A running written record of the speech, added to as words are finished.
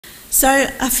So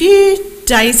a few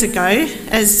days ago,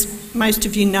 as most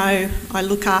of you know, I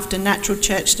look after natural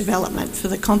church development for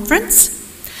the conference.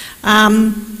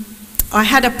 I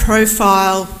had a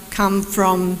profile come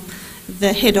from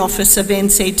the head office of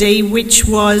NCD, which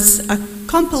was a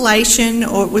compilation,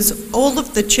 or it was all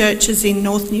of the churches in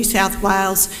North New South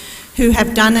Wales who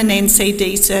have done an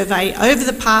NCD survey over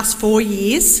the past 4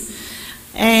 years,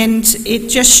 and it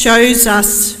just shows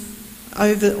us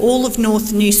over all of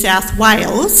North New South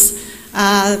Wales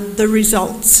the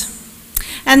results.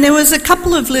 And there was a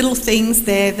couple of little things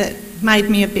there that made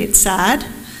me a bit sad.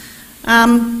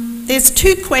 There's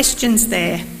 2 questions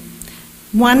there.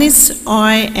 One is,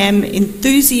 I am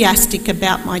enthusiastic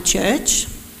about my church.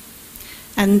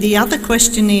 And the other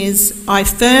question is, I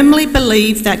firmly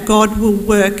believe that God will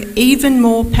work even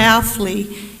more powerfully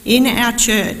in our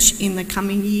church in the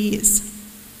coming years.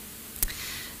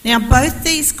 Now, both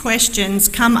these questions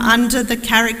come under the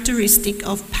characteristic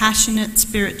of passionate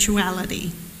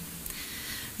spirituality.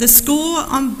 The score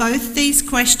on both these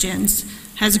questions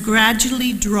has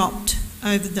gradually dropped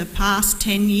over the past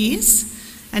 10 years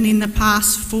and in the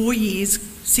past 4 years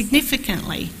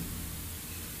significantly.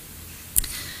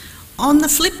 On the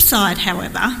flip side,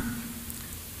 however,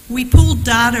 we pulled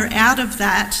data out of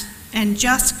that and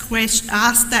just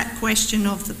asked that question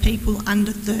of the people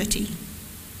under 30.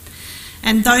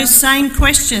 And those same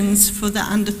questions for the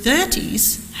under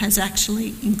 30s has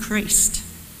actually increased.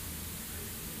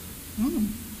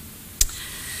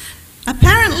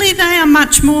 Apparently they are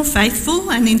much more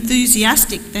faithful and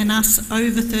enthusiastic than us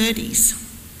over 30s.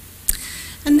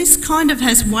 And this kind of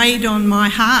has weighed on my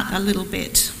heart a little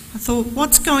bit. I thought,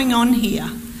 what's going on here?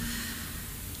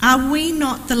 Are we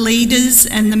not the leaders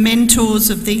and the mentors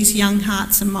of these young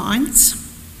hearts and minds?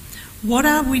 What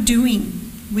are we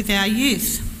doing with our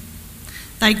youth?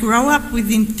 They grow up with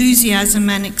enthusiasm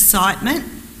and excitement,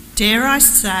 dare I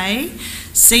say,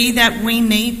 see that we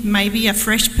need maybe a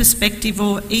fresh perspective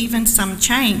or even some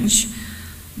change.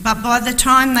 But by the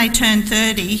time they turn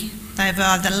 30, they've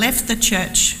either left the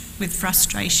church with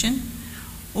frustration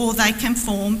or they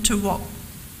conform to what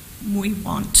we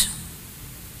want.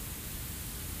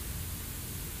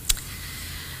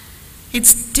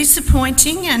 It's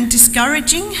disappointing and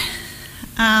discouraging.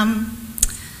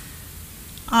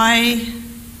 I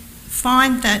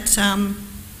find that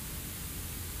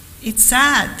it's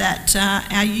sad that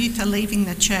our youth are leaving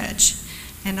the church,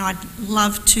 and I'd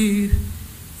love to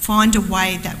find a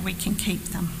way that we can keep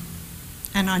them.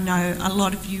 And I know a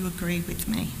lot of you agree with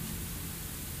me.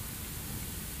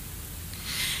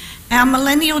 Our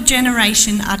millennial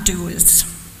generation are doers.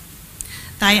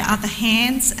 They are the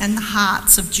hands and the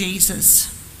hearts of Jesus.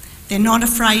 They're not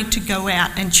afraid to go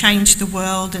out and change the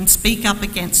world and speak up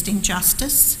against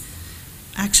injustice.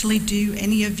 Actually, do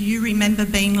any of you remember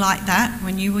being like that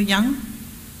when you were young?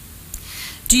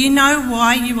 Do you know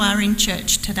why you are in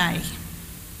church today?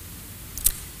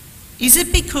 Is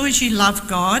it because you love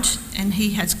God and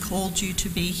He has called you to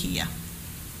be here?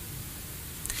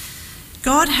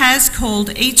 God has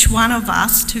called each one of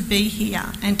us to be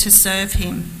here and to serve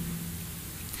Him.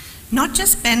 Not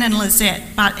just Ben and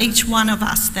Lizette, but each one of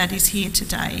us that is here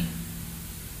today.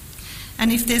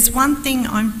 And if there's one thing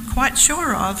I'm quite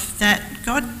sure of, that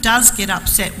God does get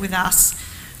upset with us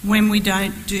when we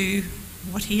don't do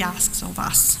what He asks of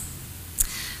us.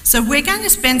 So we're going to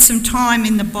spend some time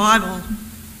in the Bible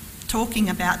talking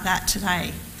about that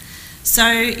today. So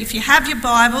if you have your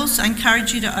Bibles, I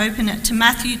encourage you to open it to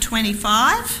Matthew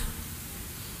 25.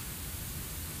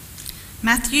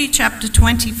 Matthew chapter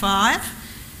 25.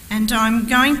 And I'm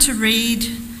going to read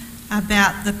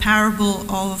about the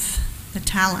parable of the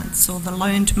talents, or the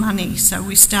loaned money. So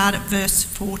we start at verse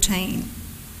 14.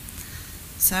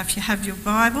 So if you have your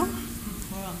Bible,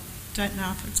 well, don't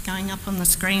know if it's going up on the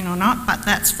screen or not, but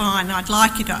that's fine. I'd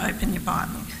like you to open your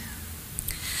Bible.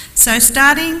 So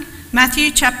starting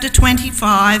Matthew chapter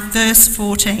 25, verse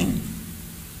 14.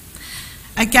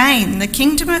 Again, the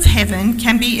kingdom of heaven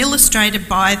can be illustrated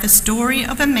by the story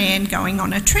of a man going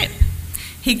on a trip.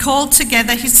 He called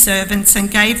together his servants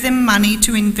and gave them money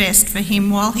to invest for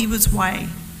him while he was away.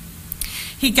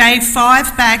 He gave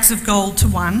 5 bags of gold to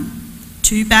one,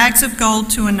 2 bags of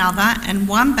gold to another, and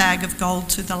 1 bag of gold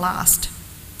to the last,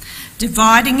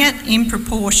 dividing it in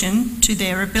proportion to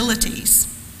their abilities.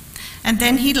 And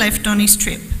then he left on his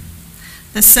trip.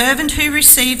 The servant who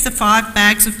received the 5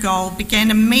 bags of gold began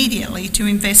immediately to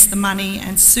invest the money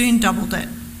and soon doubled it.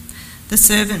 The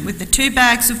servant with the 2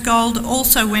 bags of gold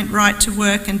also went right to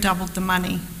work and doubled the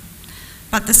money.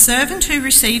 But the servant who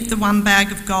received the 1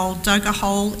 bag of gold dug a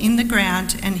hole in the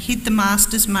ground and hid the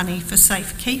master's money for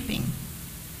safekeeping.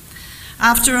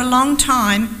 After a long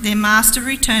time, their master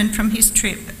returned from his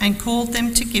trip and called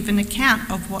them to give an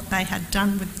account of what they had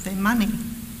done with their money.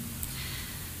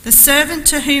 The servant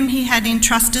to whom he had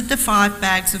entrusted the 5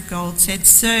 bags of gold said,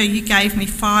 "Sir, you gave me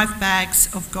 5 bags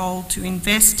of gold to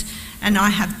invest, and I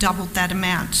have doubled that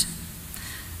amount."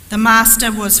 The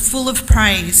master was full of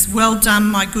praise. "Well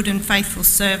done, my good and faithful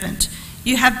servant.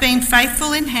 You have been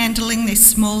faithful in handling this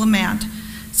small amount,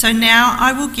 so now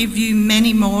I will give you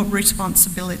many more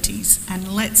responsibilities, and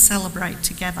let's celebrate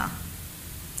together."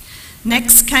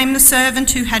 Next came the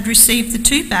servant who had received the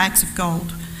 2 bags of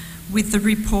gold with the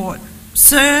report,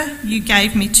 "Sir, you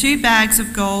gave me 2 bags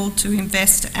of gold to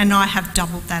invest, and I have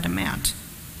doubled that amount."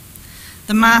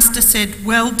 The master said,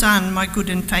 "Well done, my good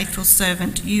and faithful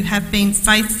servant. You have been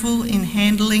faithful in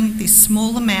handling this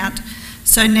small amount,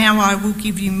 so now I will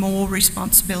give you more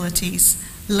responsibilities.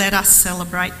 Let us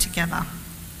celebrate together."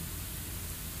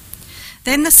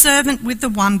 Then the servant with the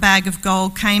 1 bag of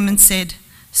gold came and said,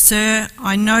 "Sir,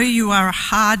 I know you are a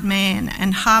hard man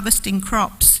and harvesting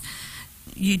crops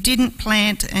you didn't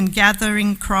plant and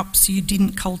gathering crops you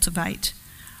didn't cultivate.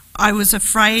 I was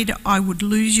afraid I would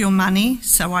lose your money,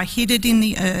 so I hid it in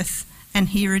the earth, and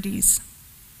here it is."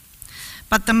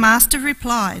 But the master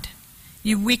replied,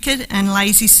 "You wicked and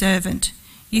lazy servant,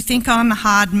 you think I'm a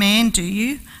hard man, do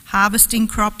you, harvesting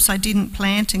crops I didn't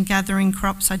plant and gathering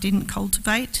crops I didn't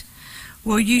cultivate?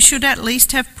 Well, you should at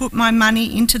least have put my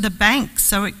money into the bank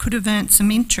so it could have earned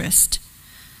some interest.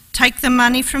 Take the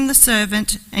money from the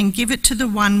servant and give it to the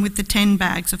one with the 10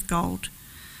 bags of gold.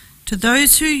 To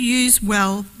those who use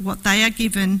well what they are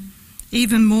given,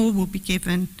 even more will be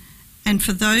given, and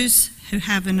for those who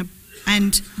have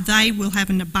and they will have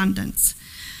an abundance.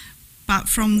 But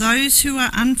from those who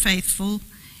are unfaithful,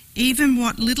 even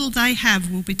what little they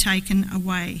have will be taken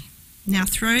away. Now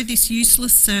throw this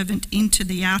useless servant into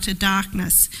the outer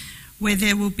darkness, where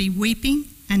there will be weeping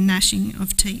and gnashing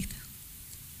of teeth."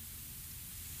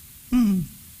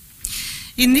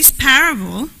 In this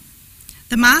parable,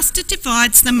 the master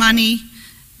divides the money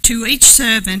to each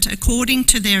servant according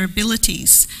to their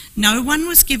abilities. No one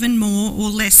was given more or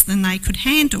less than they could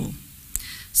handle.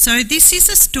 So this is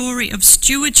a story of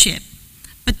stewardship,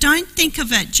 but don't think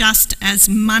of it just as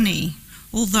money.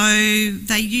 Although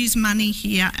they use money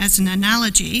here as an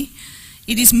analogy,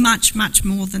 it is much, much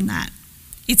more than that.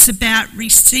 It's about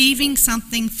receiving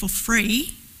something for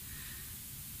free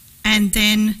and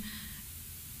then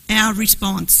our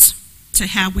response to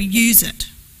how we use it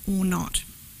or not.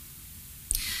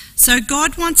 So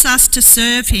God wants us to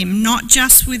serve him not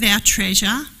just with our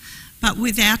treasure, but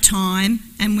with our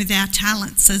time and with our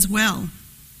talents as well.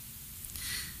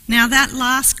 Now that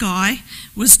last guy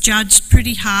was judged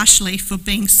pretty harshly for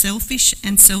being selfish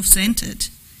and self-centred.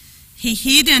 He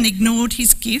hid and ignored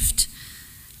his gift,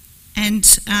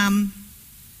 and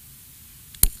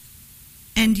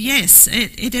yes,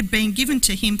 it had been given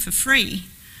to him for free,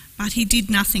 but he did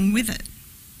nothing with it.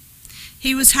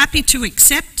 He was happy to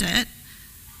accept it,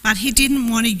 but he didn't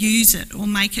want to use it or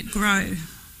make it grow.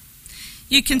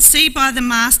 You can see by the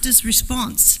master's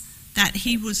response that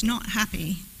he was not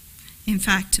happy. In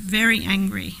fact, very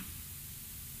angry.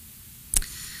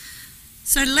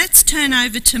 So let's turn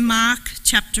over to Mark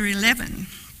chapter 11.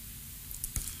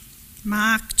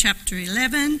 Mark chapter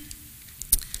 11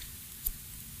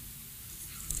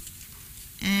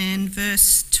 and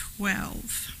verse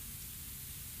 12.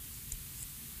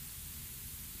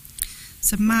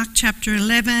 So Mark chapter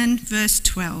 11, verse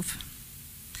 12.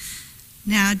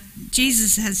 Now,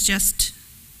 Jesus has just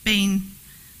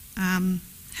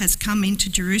has come into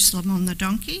Jerusalem on the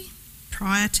donkey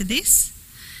prior to this.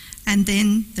 And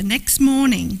then the next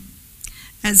morning,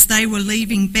 as they were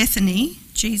leaving Bethany,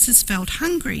 Jesus felt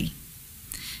hungry.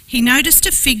 He noticed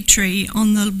a fig tree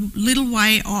on the little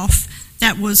way off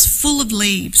that was full of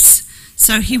leaves.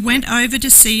 So he went over to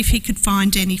see if he could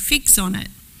find any figs on it.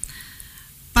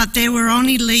 But there were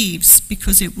only leaves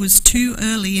because it was too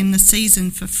early in the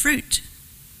season for fruit.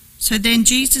 So then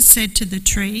Jesus said to the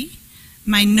tree,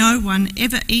 "May no one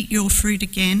ever eat your fruit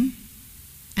again."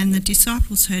 And the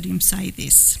disciples heard him say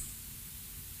this.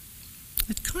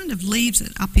 It kind of leaves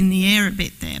it up in the air a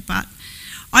bit there, but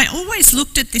I always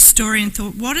looked at this story and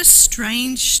thought, what a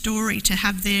strange story to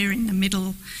have there in the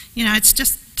middle. You know, it's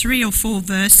just 3 or 4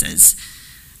 verses.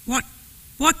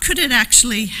 What could it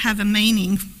actually have a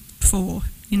meaning for?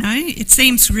 You know, it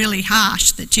seems really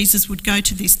harsh that Jesus would go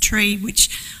to this tree, which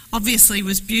obviously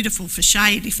was beautiful for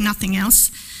shade, if nothing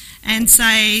else, and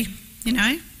say, you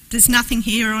know, there's nothing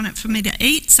here on it for me to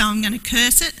eat, so I'm going to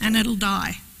curse it and it'll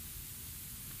die.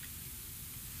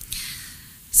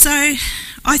 So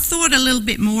I thought a little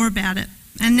bit more about it,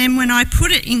 And then when I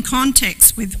put it in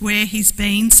context with where he's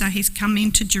been, so he's come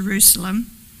into Jerusalem,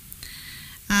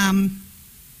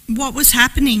 what was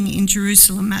happening in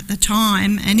Jerusalem at the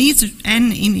time and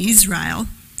in Israel,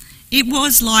 it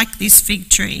was like this fig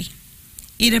tree.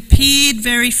 It appeared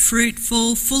very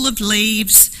fruitful, full of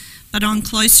leaves, but on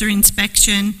closer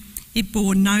inspection, it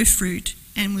bore no fruit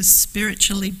and was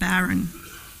spiritually barren.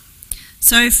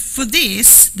 So for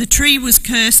this, the tree was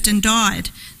cursed and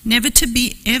died, never to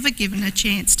be ever given a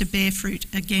chance to bear fruit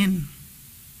again.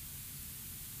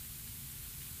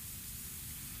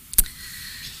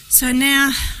 So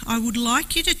now I would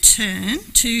like you to turn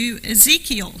to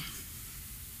Ezekiel.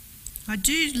 I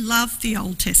do love the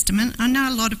Old Testament. I know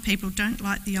a lot of people don't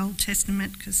like the Old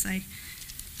Testament because they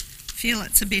feel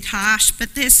it's a bit harsh,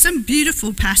 but there's some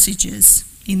beautiful passages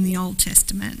in the Old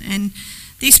Testament, and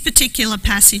this particular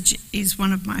passage is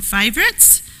one of my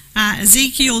favourites,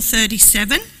 Ezekiel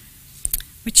 37,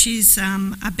 which is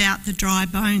about the dry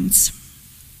bones.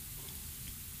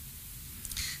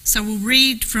 So we'll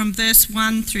read from verse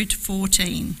 1 through to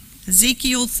 14.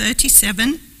 Ezekiel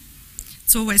 37.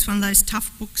 It's always one of those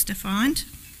tough books to find.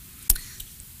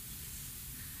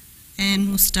 And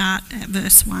we'll start at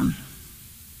verse 1.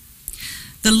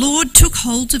 The Lord took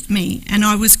hold of me, and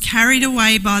I was carried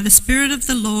away by the Spirit of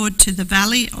the Lord to the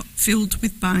valley filled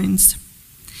with bones.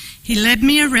 He led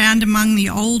me around among the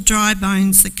old dry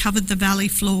bones that covered the valley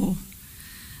floor.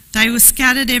 They were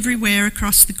scattered everywhere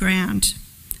across the ground.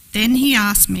 Then he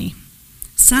asked me,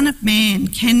 "Son of man,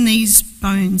 can these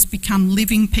bones become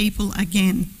living people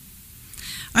again?"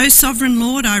 "O sovereign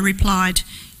Lord," I replied,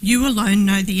 "you alone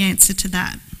know the answer to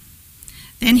that."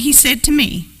 Then he said to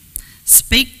me,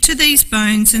 "Speak to these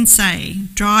bones and say,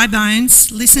 'Dry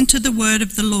bones, listen to the word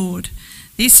of the Lord.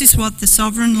 This is what the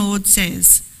sovereign Lord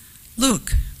says.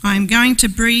 Look, I am going to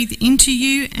breathe into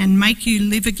you and make you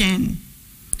live again.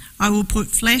 I will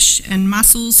put flesh and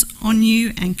muscles on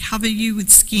you and cover you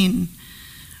with skin.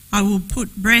 I will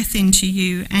put breath into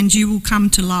you and you will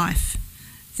come to life.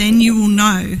 Then you will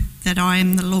know that I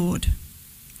am the Lord.'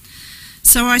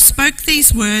 So I spoke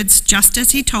these words just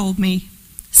as he told me.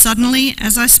 Suddenly,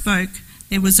 as I spoke,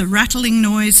 there was a rattling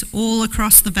noise all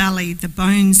across the valley. The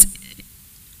bones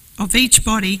of each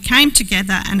body came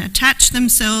together and attached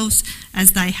themselves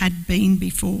as they had been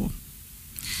before.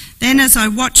 Then as I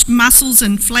watched, muscles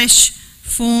and flesh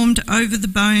formed over the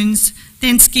bones,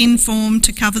 then skin formed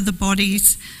to cover the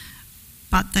bodies,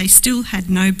 but they still had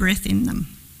no breath in them.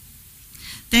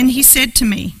 Then he said to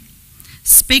me,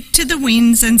 'Speak to the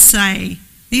winds and say,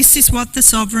 this is what the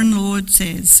sovereign Lord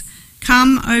says.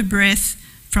 Come, O breath,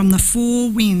 from the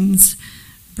four winds,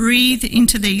 breathe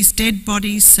into these dead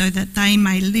bodies so that they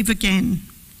may live again.'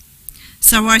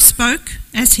 So I spoke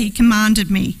as he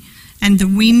commanded me, and the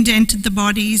wind entered the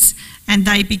bodies, and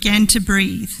they began to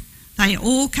breathe. They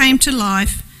all came to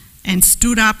life and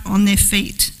stood up on their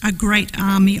feet, a great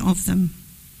army of them.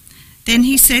 Then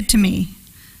he said to me,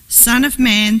 'Son of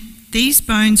man, these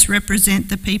bones represent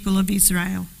the people of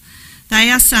Israel. They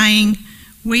are saying,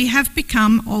 we have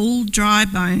become old dry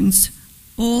bones.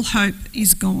 All hope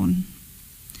is gone.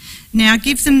 Now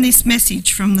give them this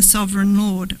message from the sovereign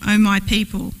Lord, O my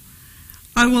people.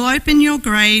 I will open your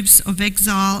graves of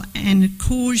exile and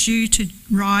cause you to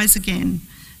rise again.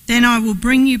 Then I will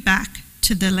bring you back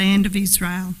to the land of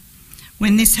Israel.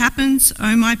 When this happens,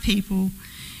 O my people,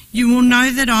 you will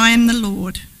know that I am the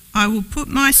Lord. I will put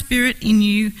my spirit in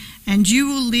you, and you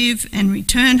will live and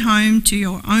return home to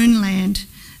your own land.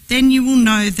 Then you will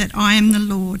know that I am the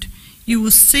Lord. You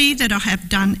will see that I have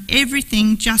done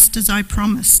everything just as I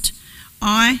promised.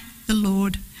 I, the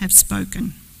Lord, have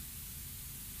spoken."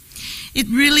 It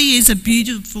really is a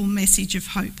beautiful message of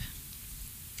hope.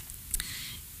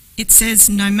 It says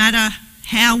no matter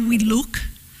how we look,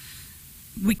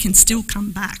 we can still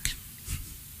come back.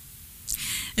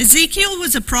 Ezekiel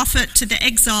was a prophet to the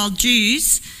exiled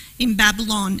Jews in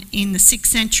Babylon in the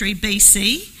 6th century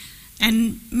BC,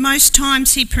 and most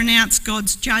times he pronounced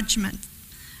God's judgment.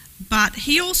 But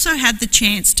he also had the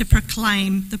chance to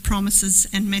proclaim the promises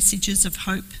and messages of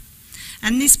hope.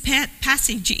 And this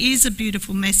passage is a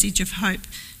beautiful message of hope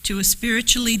to a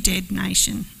spiritually dead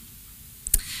nation.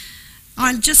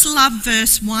 I just love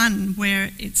verse 1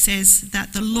 where it says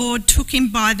that the Lord took him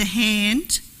by the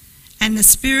hand and the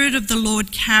Spirit of the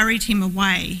Lord carried him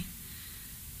away.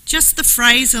 Just the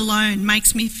phrase alone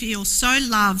makes me feel so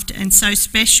loved and so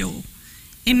special.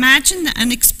 Imagine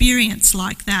an experience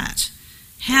like that.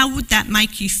 How would that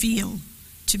make you feel,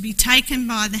 to be taken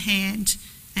by the hand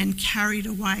and carried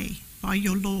away by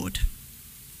your Lord?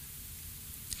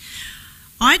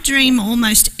 I dream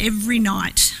almost every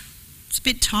night. It's a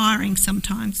bit tiring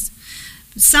sometimes,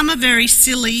 Some are very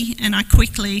silly and I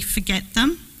quickly forget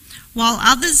them, while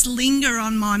others linger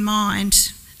on my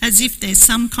mind as if there's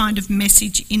some kind of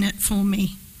message in it for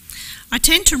me. I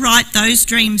tend to write those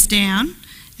dreams down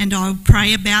and I'll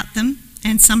pray about them,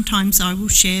 and sometimes I will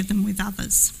share them with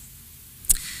others.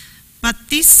 But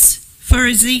this, for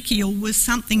Ezekiel, was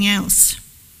something else.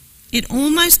 It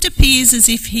almost appears as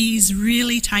if he's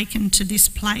really taken to this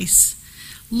place,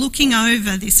 looking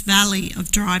over this valley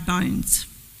of dry bones.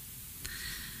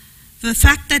 The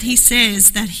fact that he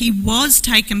says that he was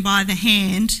taken by the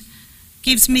hand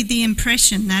gives me the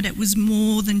impression that it was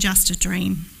more than just a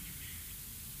dream.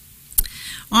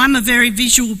 I'm a very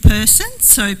visual person,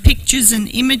 so pictures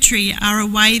and imagery are a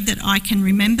way that I can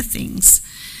remember things.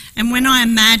 And when I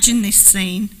imagine this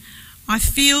scene, I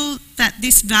feel that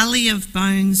this valley of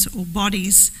bones or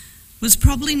bodies was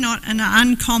probably not an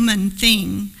uncommon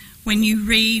thing when you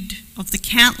read of the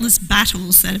countless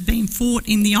battles that have been fought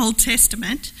in the Old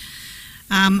Testament.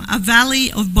 A valley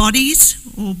of bodies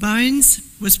or bones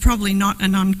was probably not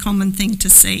an uncommon thing to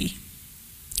see.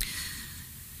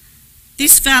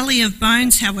 This valley of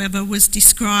bones, however, was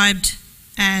described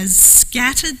as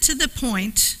scattered to the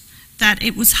point that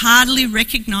it was hardly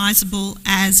recognisable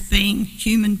as being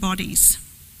human bodies.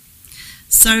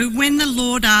 So when the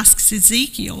Lord asks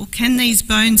Ezekiel, can these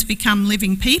bones become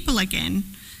living people again?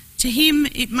 To him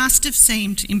it must have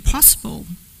seemed impossible.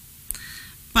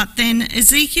 But then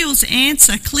Ezekiel's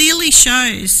answer clearly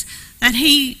shows that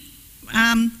he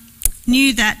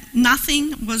knew that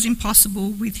nothing was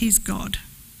impossible with his God.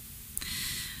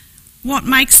 What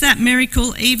makes that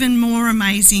miracle even more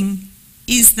amazing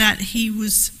is that he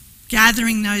was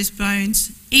gathering those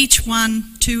bones, each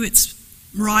one to its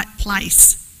right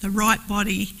place, the right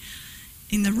body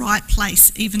in the right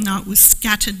place, even though it was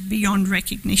scattered beyond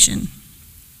recognition.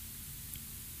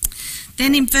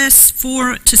 Then in verse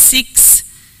 4 to 6,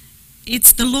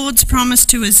 it's the Lord's promise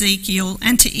to Ezekiel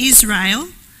and to Israel.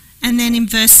 And then in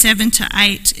verse 7 to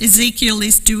 8, Ezekiel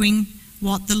is doing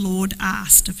what the Lord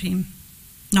asked of him.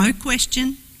 No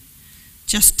question,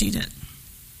 just did it.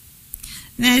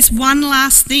 There's one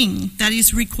last thing that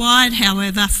is required,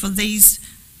 however, for these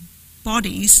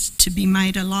bodies to be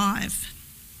made alive.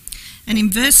 And in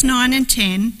verse 9 and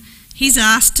 10, he's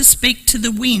asked to speak to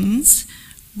the winds,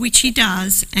 which he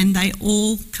does, and they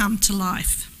all come to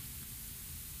life.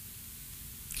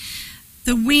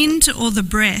 The wind or the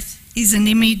breath is an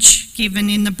image given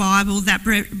in the Bible that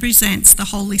represents the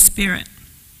Holy Spirit.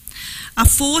 A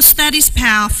force that is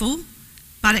powerful,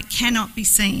 but it cannot be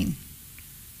seen.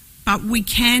 But we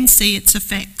can see its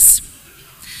effects.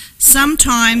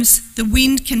 Sometimes the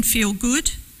wind can feel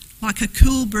good, like a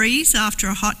cool breeze after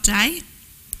a hot day,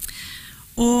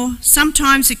 or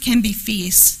sometimes it can be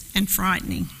fierce and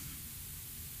frightening.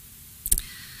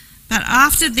 But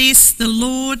after this, the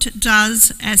Lord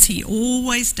does as he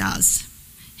always does.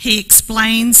 He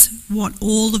explains what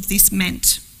all of this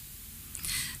meant.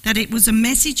 That it was a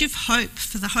message of hope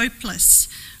for the hopeless,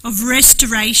 of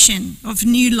restoration, of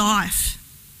new life.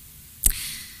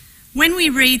 When we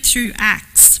read through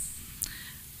Acts,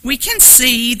 we can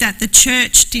see that the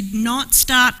church did not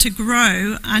start to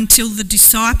grow until the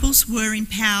disciples were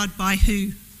empowered by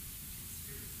who?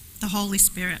 The Holy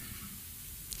Spirit.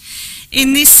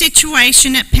 In this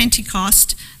situation at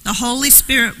Pentecost, the Holy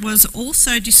Spirit was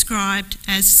also described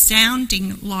as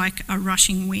sounding like a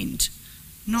rushing wind.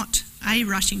 Not a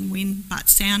rushing wind, but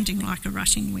sounding like a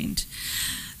rushing wind.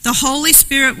 The Holy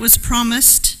Spirit was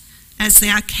promised as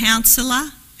our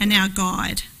counsellor and our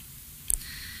guide.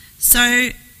 So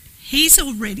he's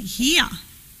already here.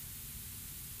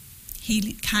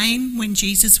 He came when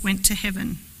Jesus went to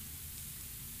heaven.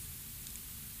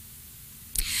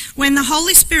 When the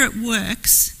Holy Spirit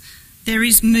works, there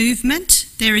is movement,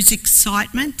 there is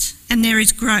excitement, and there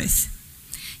is growth.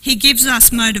 He gives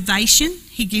us motivation,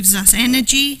 he gives us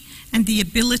energy, and the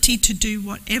ability to do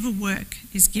whatever work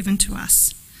is given to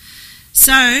us.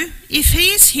 So, if he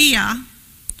is here,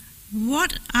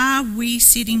 what are we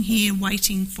sitting here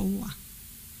waiting for?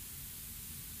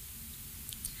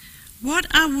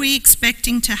 What are we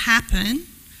expecting to happen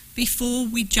before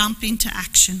we jump into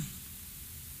action?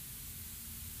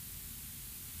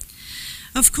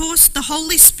 Of course, the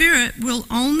Holy Spirit will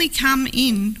only come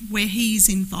in where he is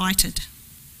invited.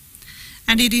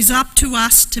 And it is up to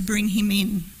us to bring him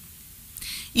in,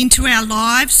 into our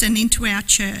lives and into our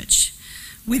church.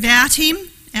 Without him,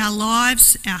 our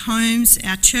lives, our homes,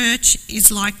 our church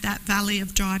is like that valley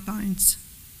of dry bones.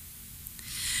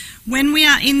 When we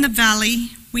are in the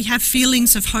valley, we have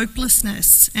feelings of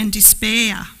hopelessness and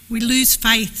despair. We lose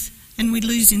faith and we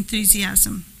lose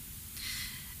enthusiasm.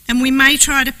 And we may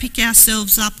try to pick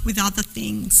ourselves up with other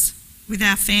things, with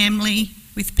our family,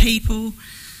 with people,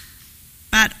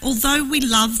 but although we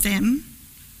love them,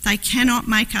 they cannot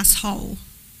make us whole.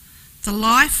 The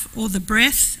life or the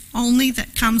breath only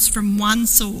that comes from one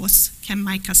source can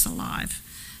make us alive,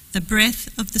 the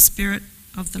breath of the Spirit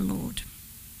of the Lord.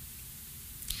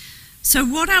 So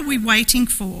what are we waiting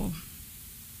for?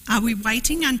 Are we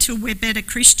waiting until we're better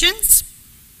Christians?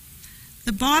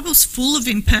 The Bible's full of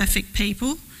imperfect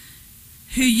people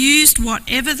who used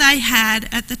whatever they had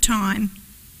at the time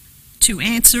to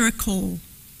answer a call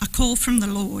from the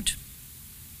Lord.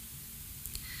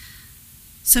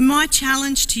 So my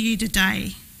challenge to you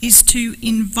today is to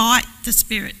invite the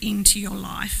Spirit into your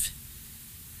life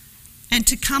and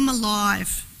to come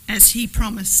alive as he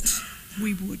promised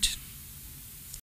we would.